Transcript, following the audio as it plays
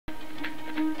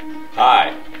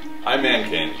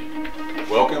Man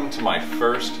Candy. Welcome to my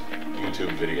first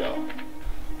YouTube video.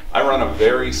 I run a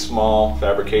very small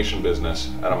fabrication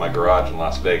business out of my garage in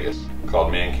Las Vegas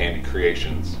called Man Candy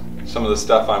Creations. Some of the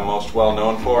stuff I'm most well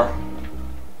known for,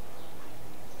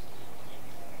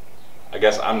 I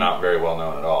guess I'm not very well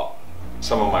known at all.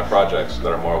 Some of my projects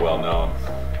that are more well known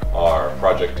are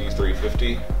Project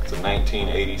D350. It's a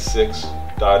 1986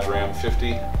 Dodge Ram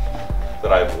 50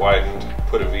 that I've widened,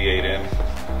 put a V8 in.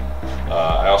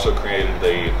 I also created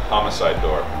the homicide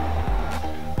door.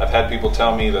 I've had people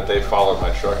tell me that they followed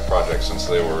my truck project since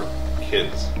they were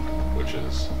kids, which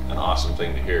is an awesome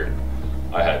thing to hear.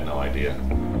 I had no idea.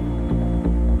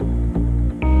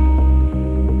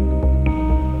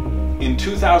 In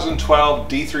 2012,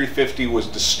 D350 was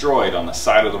destroyed on the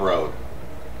side of the road.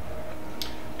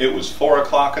 It was 4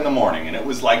 o'clock in the morning and it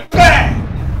was like BANG!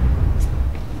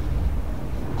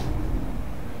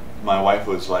 My wife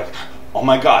was like, "Oh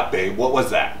my God, babe, what was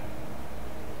that?"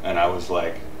 And I was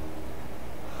like,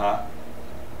 "Huh?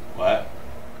 What?"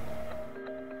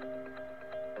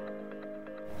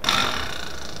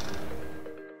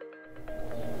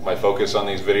 My focus on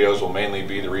these videos will mainly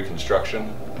be the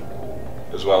reconstruction,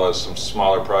 as well as some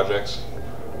smaller projects.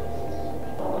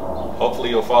 Hopefully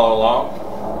you'll follow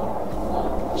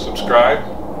along, subscribe,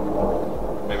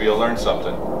 maybe you'll learn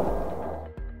something.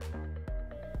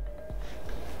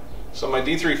 So my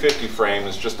D350 frame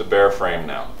is just a bare frame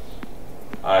now.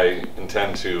 I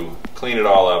intend to clean it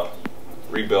all up,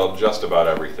 rebuild just about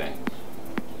everything,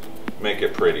 make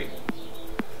it pretty.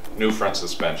 New front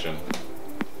suspension.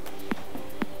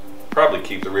 Probably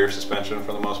keep the rear suspension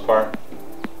for the most part.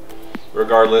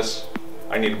 Regardless,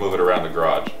 I need to move it around the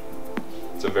garage.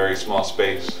 It's a very small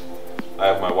space. I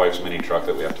have my wife's mini truck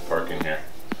that we have to park in here.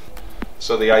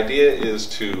 So the idea is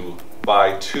to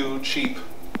buy 2 cheap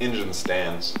engine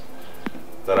stands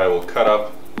that I will cut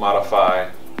up,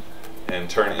 modify, and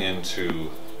turn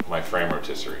into my frame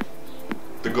rotisserie.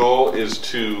 The goal is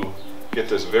to get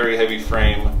this very heavy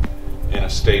frame in a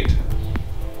state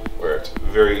where it's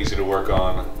very easy to work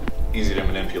on, easy to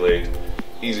manipulate,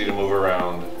 easy to move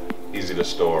around, easy to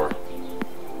store,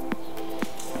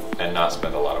 and not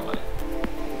spend a lot of money.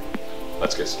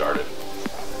 Let's get started.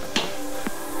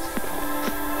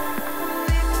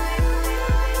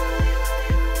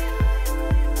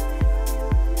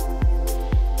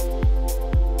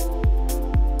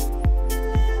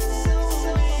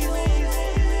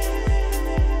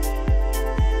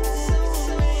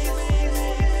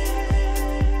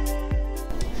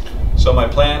 So my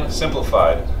plan,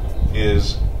 simplified,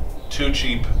 is 2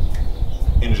 cheap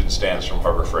engine stands from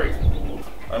Harbor Freight.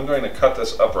 I'm going to cut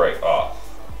this upright off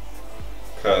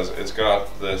because it's got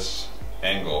this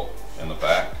angle in the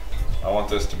back. I want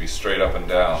this to be straight up and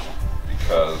down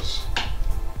because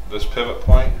this pivot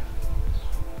point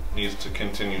needs to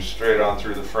continue straight on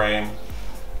through the frame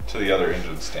to the other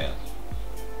engine stand.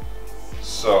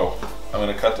 So I'm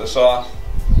going to cut this off.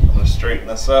 I'm going to straighten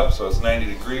this up so it's 90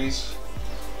 degrees.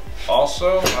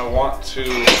 Also, I want to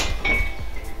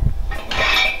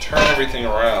turn everything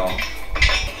around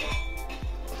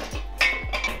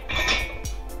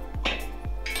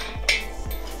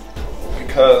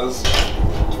because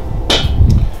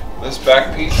this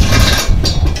back piece,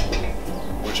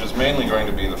 which is mainly going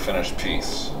to be the finished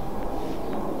piece,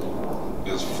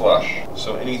 is flush.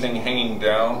 So anything hanging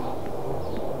down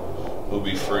will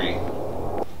be free.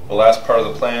 The last part of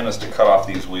the plan is to cut off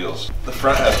these wheels. The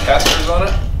front has casters on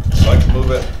it, so I can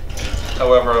move it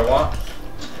however I want.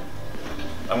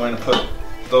 I'm going to put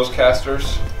those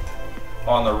casters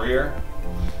on the rear,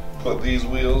 put these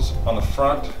wheels on the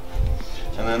front,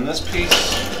 and then this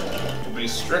piece will be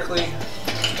strictly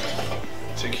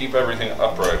to keep everything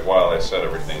upright while I set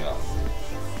everything up.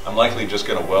 I'm likely just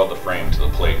going to weld the frame to the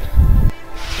plate.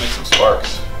 Let's make some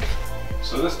sparks.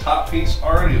 So this top piece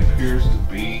already appears to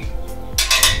be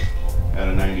at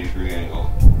a 90-degree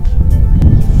angle.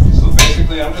 So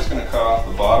basically I'm just going to cut off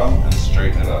the bottom and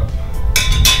straighten it up.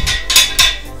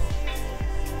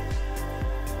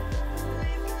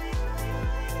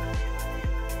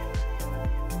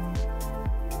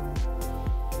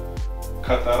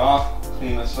 Cut that off,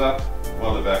 clean this up,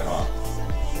 weld it back on.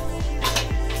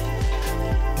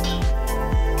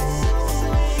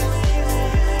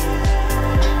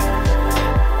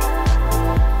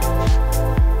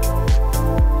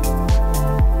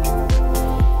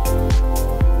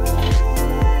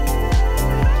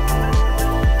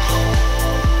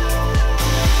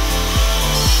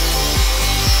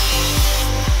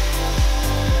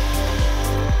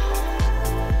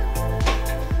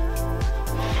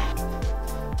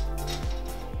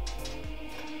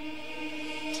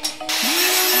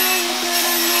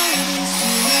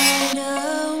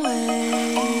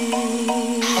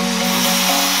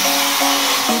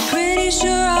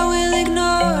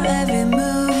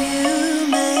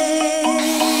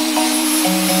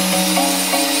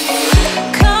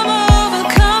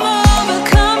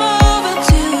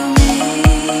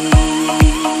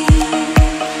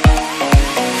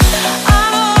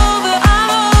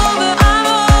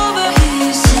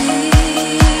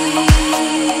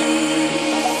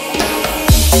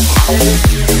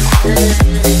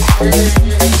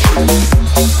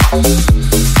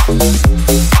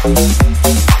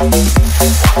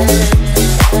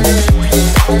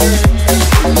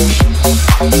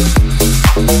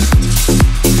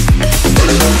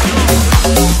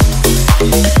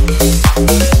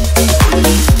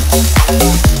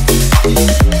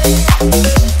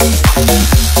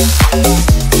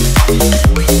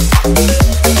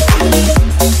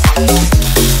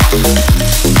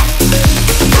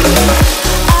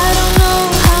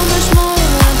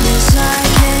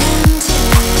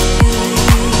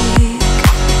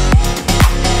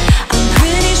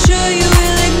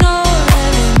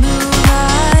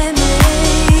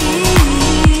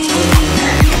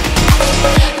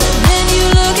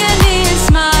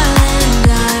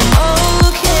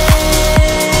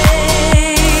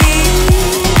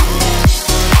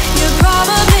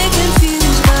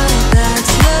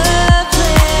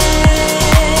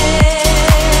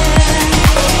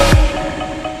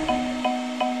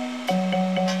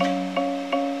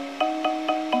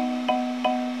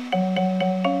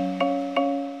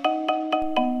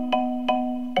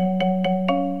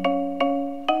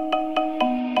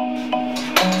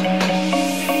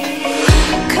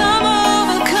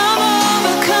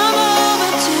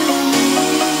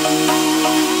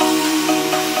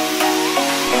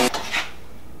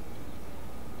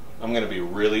 I'm going to be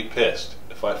really pissed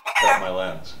if I f up my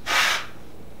lens.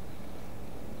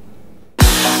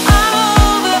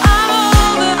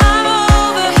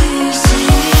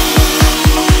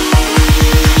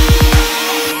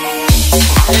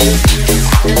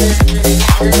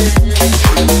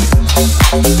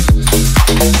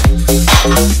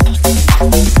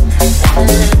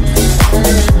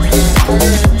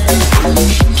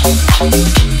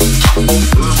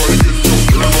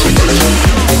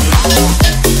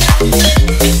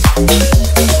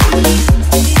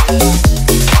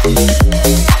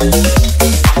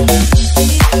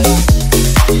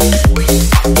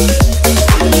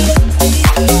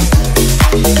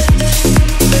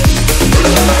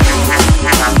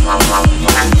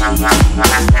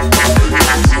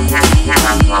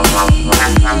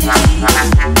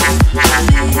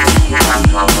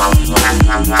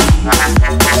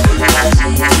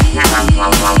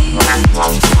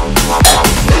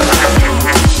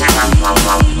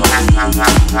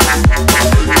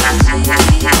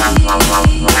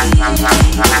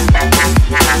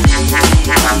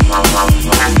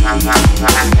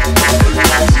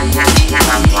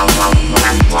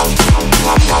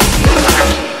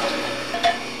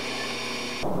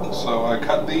 So I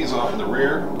cut these off the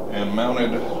rear and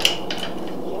mounted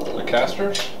the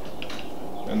casters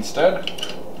instead.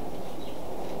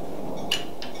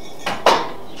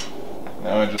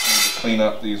 Now I just need to clean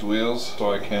up these wheels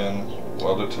so I can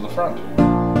weld it to the front.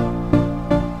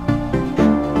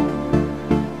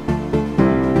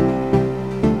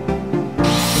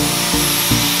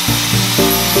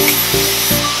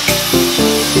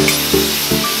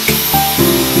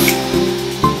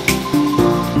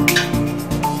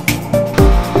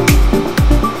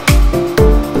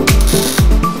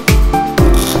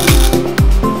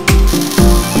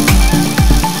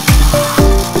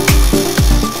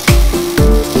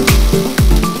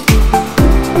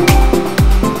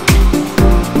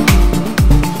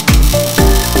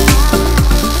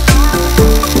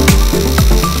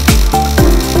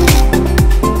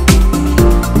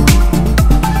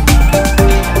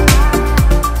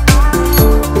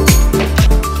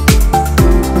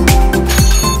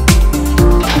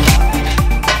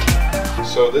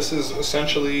 So this is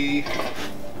essentially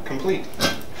complete.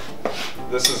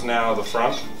 This is now the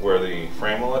front where the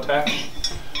frame will attach,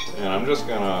 and I'm just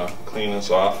gonna clean this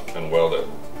off and weld it.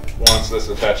 Once this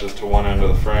attaches to one end of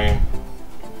the frame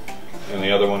and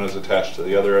the other one is attached to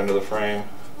the other end of the frame,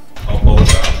 I'll pull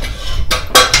it out.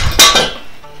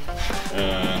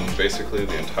 And basically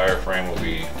the entire frame will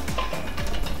be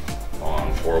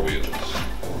on 4 wheels.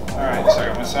 Alright, so I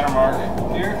got my center mark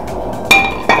here,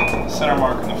 center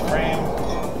mark in the frame,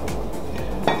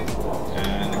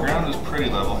 and the ground is pretty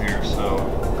level here, so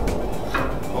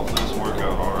hopefully this will work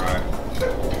out alright.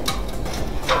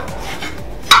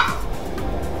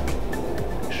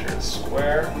 Make sure it's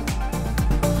square.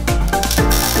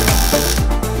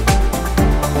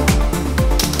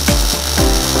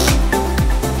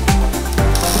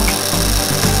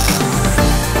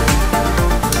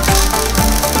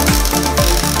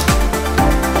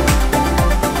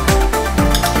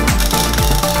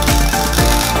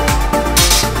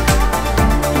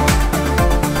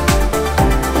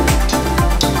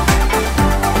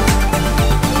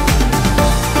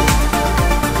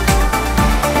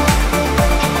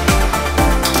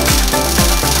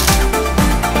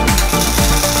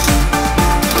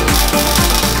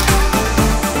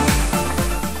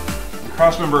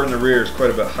 member in the rear is quite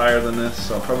a bit higher than this,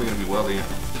 so I'm probably going to be welding it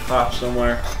top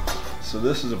somewhere. So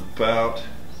this is about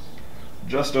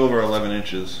just over 11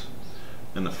 inches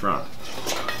in the front.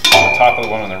 The top of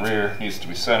the one in the rear needs to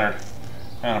be centered,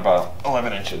 and about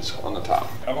 11 inches on the top.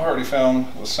 I've already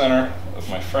found the center of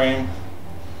my frame.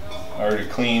 I already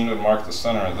cleaned and marked the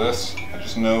center of this. I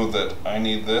just know that I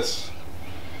need this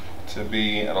to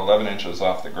be at 11 inches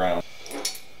off the ground.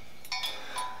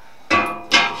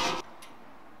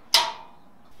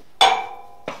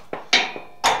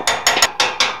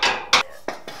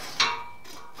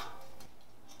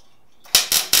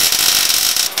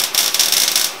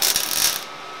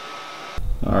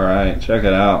 Alright, check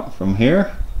it out. From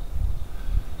here,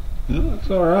 it looks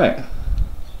alright.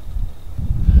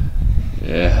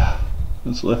 Yeah.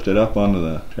 Let's lift it up onto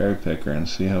the cherry picker and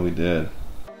see how we did.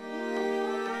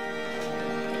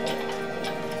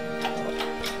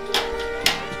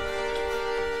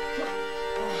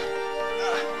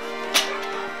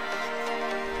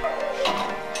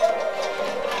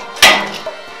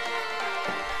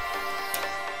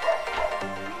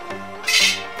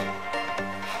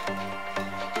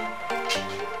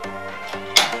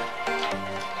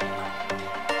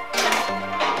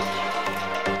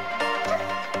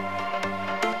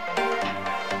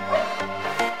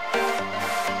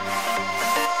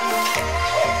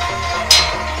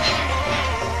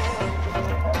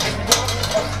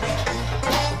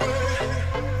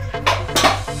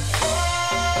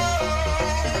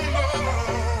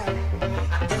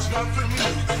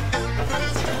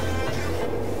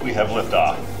 We have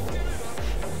liftoff.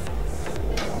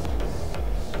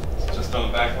 It's just on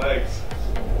the back legs.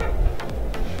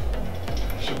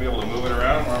 Should be able to move it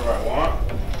around wherever I want.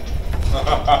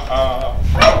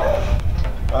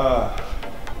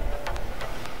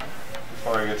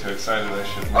 Before I get too excited, I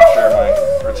should make sure my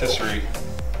rotisserie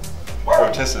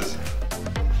rotisses.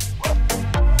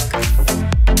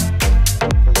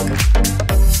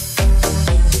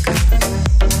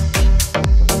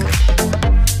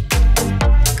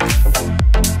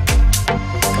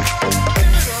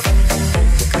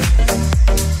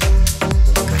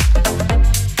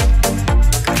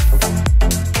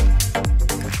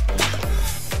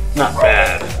 Not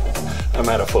bad. I'm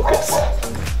out of focus.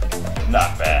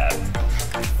 Not bad.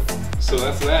 So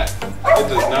that's that. It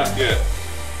does not get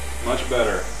much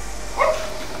better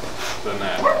than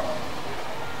that.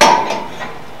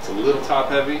 It's a little top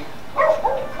heavy,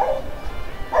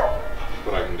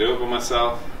 but I can do it by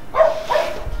myself.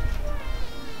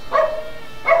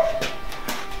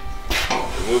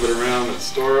 Move it around and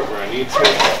store it where I need to.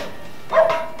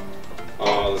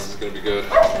 Oh, this is going to be good.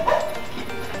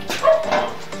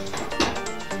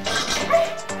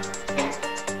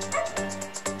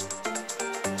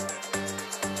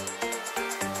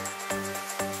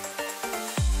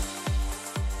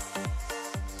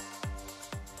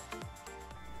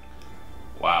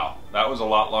 Wow, that was a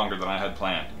lot longer than I had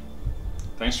planned.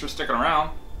 Thanks for sticking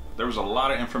around. There was a lot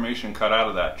of information cut out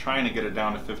of that, trying to get it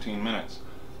down to 15 minutes.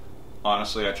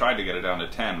 Honestly, I tried to get it down to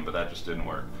 10, but that just didn't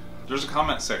work. There's a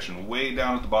comment section way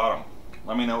down at the bottom.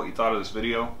 Let me know what you thought of this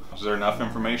video. Was there enough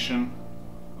information?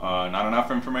 Not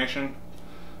enough information?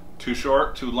 Too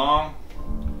short? Too long?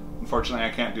 Unfortunately,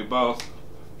 I can't do both.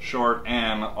 Short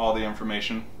and all the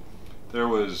information. There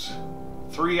was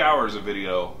 3 hours of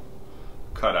video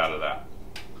cut out of that.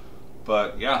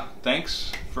 But yeah,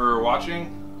 thanks for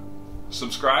watching.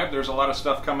 Subscribe, there's a lot of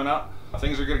stuff coming up.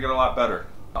 Things are gonna get a lot better.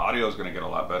 The audio is gonna get a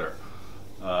lot better.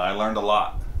 I learned a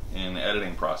lot in the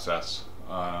editing process.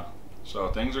 So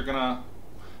things are gonna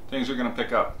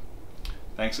pick up.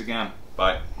 Thanks again,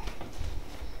 bye.